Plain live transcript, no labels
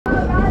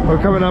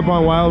We're coming up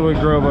on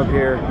Wildwood Grove up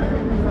here,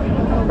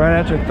 right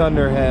after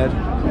Thunderhead.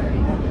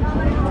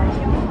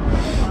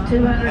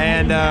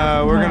 And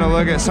we're going to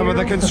look at some of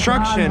the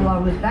construction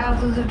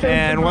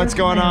and what's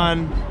going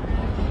on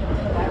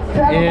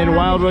in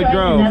Wildwood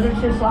Grove.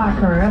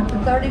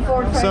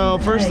 So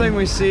first thing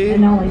we see, we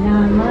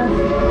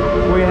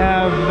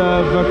have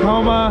the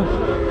Vekoma,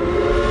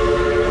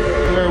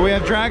 or we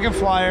have Dragon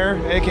Flyer,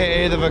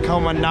 aka the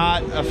Vekoma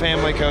Not a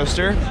Family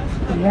Coaster.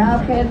 The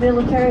Alcan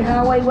Military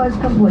Highway was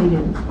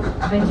completed.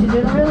 I bet you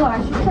didn't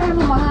realize you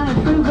traveled behind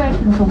a true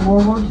veteran from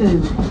World War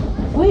II.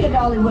 We at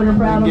Dollywood are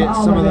proud of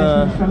all the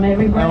veterans from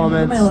every branch of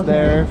the military.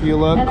 There, if you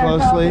look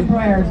closely. And our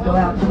prayers go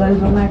out to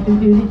those on active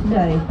duty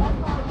today.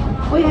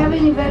 If we have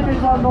any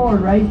veterans on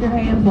board, raise your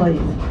hand, please.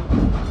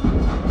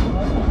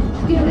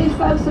 Let's give these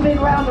folks a big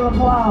round of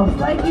applause.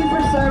 Thank you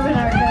for serving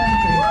our country.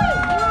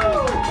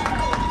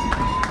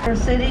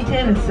 City,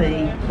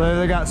 Tennessee.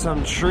 They got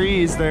some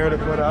trees there to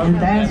put up.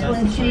 And that's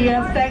when she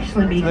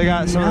affectionately became. They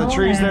got some of the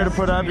trees there to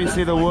put up. You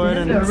see the wood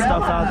and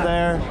stuff out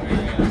there.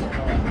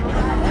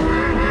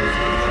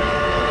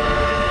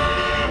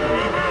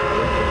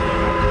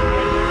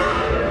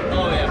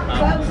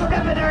 Folks, look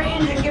up at our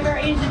engine. Give our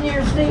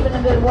engineer Stephen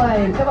a good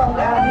wave. Come on,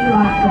 guys, you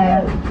like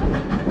that.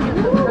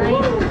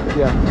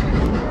 Yeah.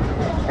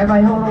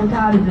 Everybody hold on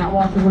tight. He's not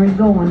watching where he's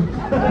going.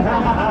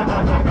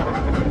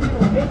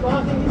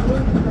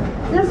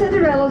 Now,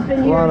 Cinderella's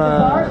been here at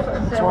the park.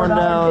 Torn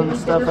down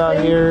stuff out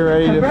here,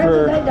 ready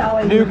for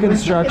new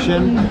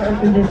construction. Her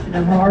condition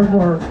of hard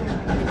work.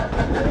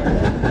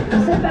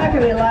 Now, sit back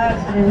and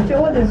relax and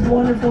enjoy this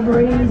wonderful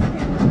breeze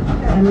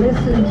and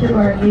listen to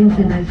our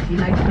engine as she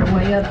makes her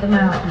way up the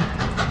mountain.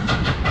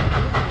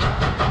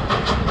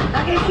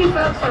 I guess you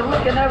folks are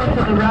looking over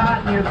to the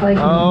right and you're thinking,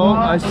 oh,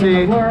 I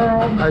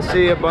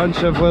see a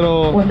bunch of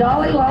little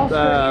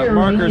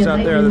markers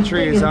out there in the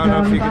trees. I don't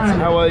know if you can,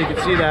 how well you can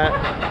see that,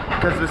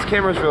 because this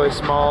camera's really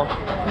small.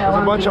 There's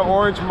a bunch of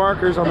orange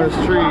markers on those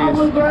trees.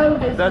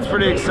 That's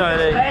pretty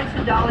exciting.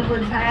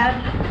 Dollywood's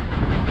had.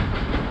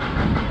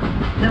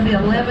 There'll be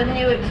 11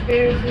 new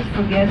experiences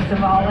for guests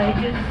of all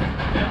ages.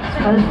 It's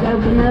supposed to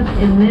open up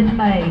in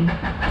mid-May.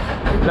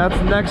 That's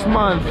next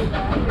month.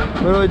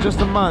 Literally just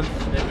a month.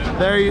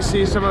 There you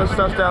see some of the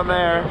stuff down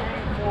there.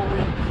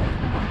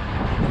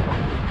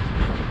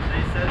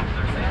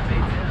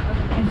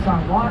 It's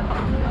on what?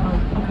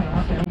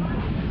 Okay.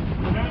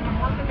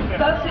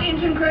 Folks, the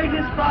engine crew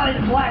just spotted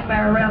a black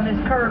bear around this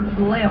curve to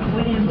the left.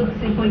 We need to look to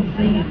see if we can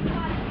see him.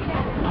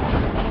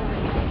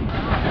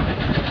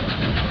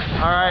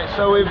 Alright,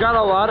 so we've got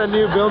a lot of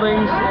new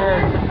buildings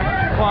and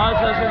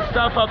plazas and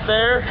stuff up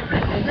there.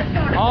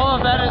 All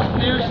of that is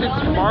new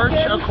since March,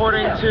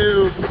 according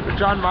to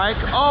John Mike.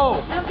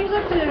 Oh! Now, if you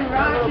look to the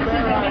right, you see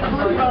that big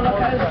blue roller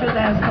coaster.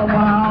 That's the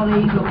Wild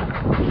Eagle.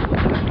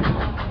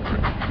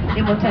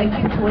 It will take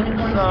you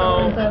 21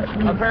 stories up.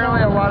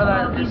 Apparently a lot of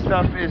that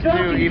stuff is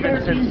new even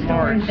since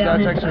March.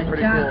 That's actually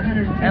pretty cool.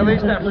 At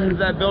least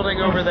that building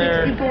over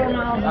there 64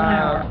 miles an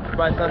hour.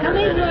 by Thunder. How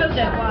many drove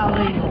that Wild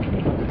Eagle?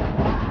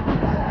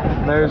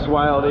 There's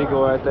Wild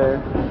Eagle right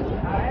there.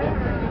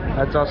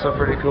 That's also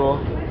pretty cool.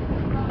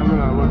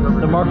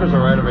 The markers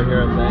are right over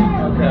here, I think.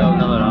 Okay,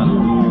 no, they're not.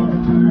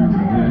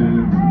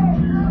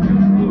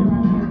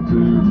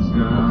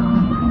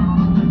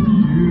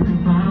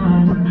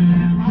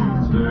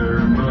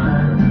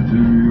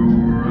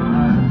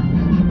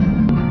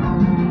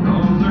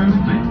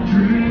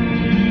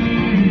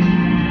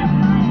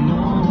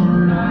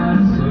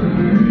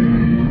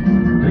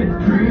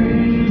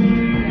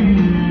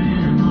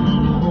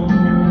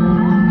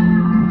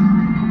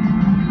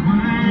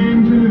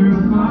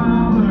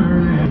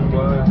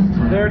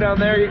 Down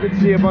there you can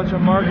see a bunch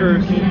of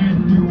markers, which is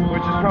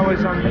probably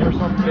something for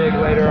something big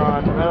later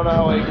on. I don't know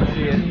how well you can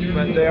see it,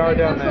 but they are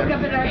down there.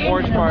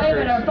 Orange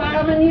markers. Our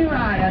fireman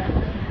Uriah.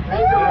 We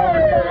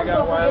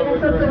got Wildwood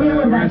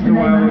Grove. Where's the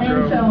Wildwood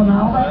Grove?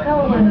 All that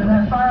coal into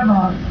that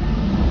firebox.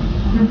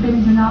 This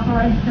engine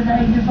operates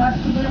today just like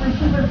she did when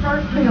she was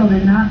first built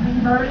in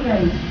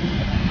 1938.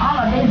 All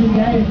a busy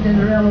day,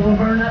 Cinderella will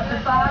burn up to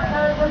 5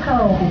 tons of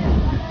coal,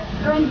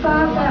 drink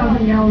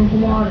 5,000 gallons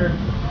of water.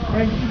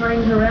 And she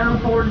brings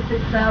around 4,000 to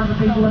 6,000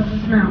 people up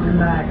this mountain and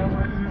back.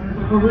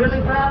 We're really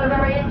proud of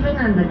our engine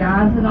and the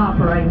guys that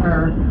operate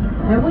her.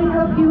 And we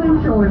hope you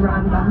enjoy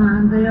riding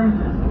behind them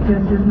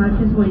just as much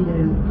as we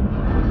do.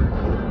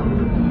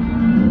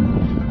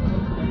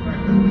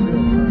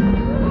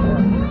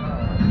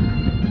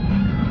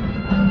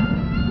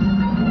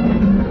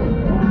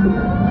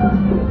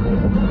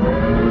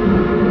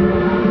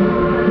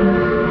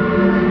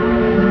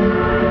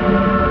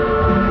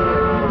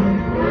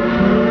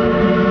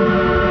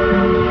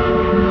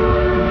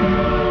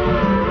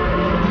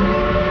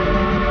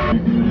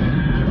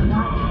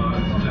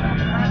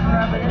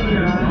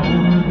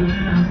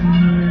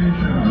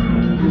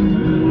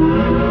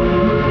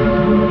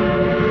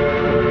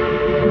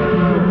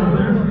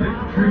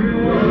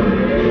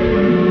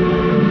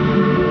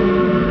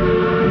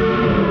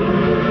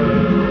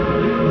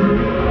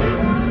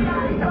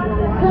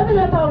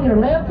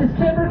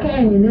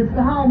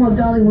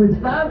 Dollywood's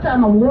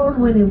 5-time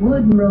award-winning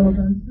wooden roller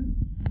coaster,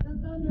 the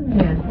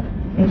Thunderhead.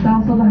 It's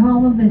also the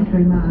home of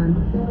Mystery Mine,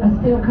 a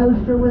steel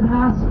coaster with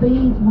high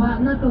speeds,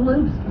 white knuckle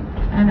loops,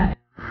 and a...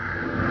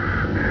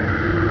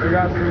 We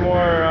got some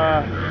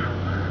more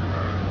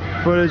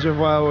footage of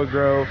Wildwood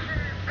Grove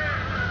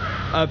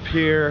up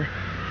here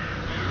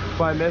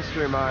by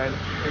Mystery Mine.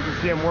 You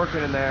can see them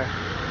working in there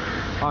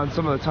on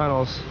some of the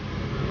tunnels.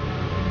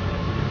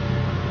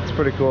 It's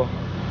pretty cool.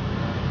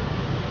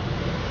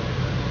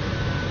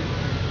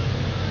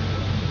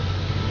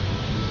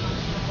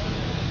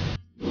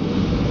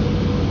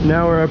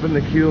 Now we're up in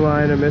the queue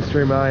line of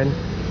Mystery Mine,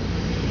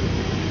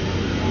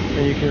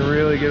 and you can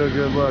really get a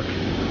good look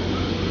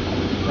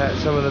at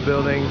some of the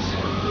buildings.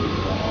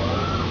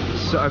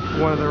 So,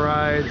 one of the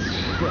rides,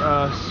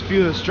 a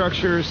few of the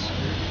structures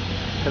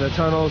and the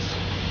tunnels.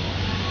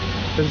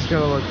 This is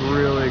gonna look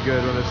really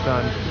good when it's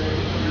done.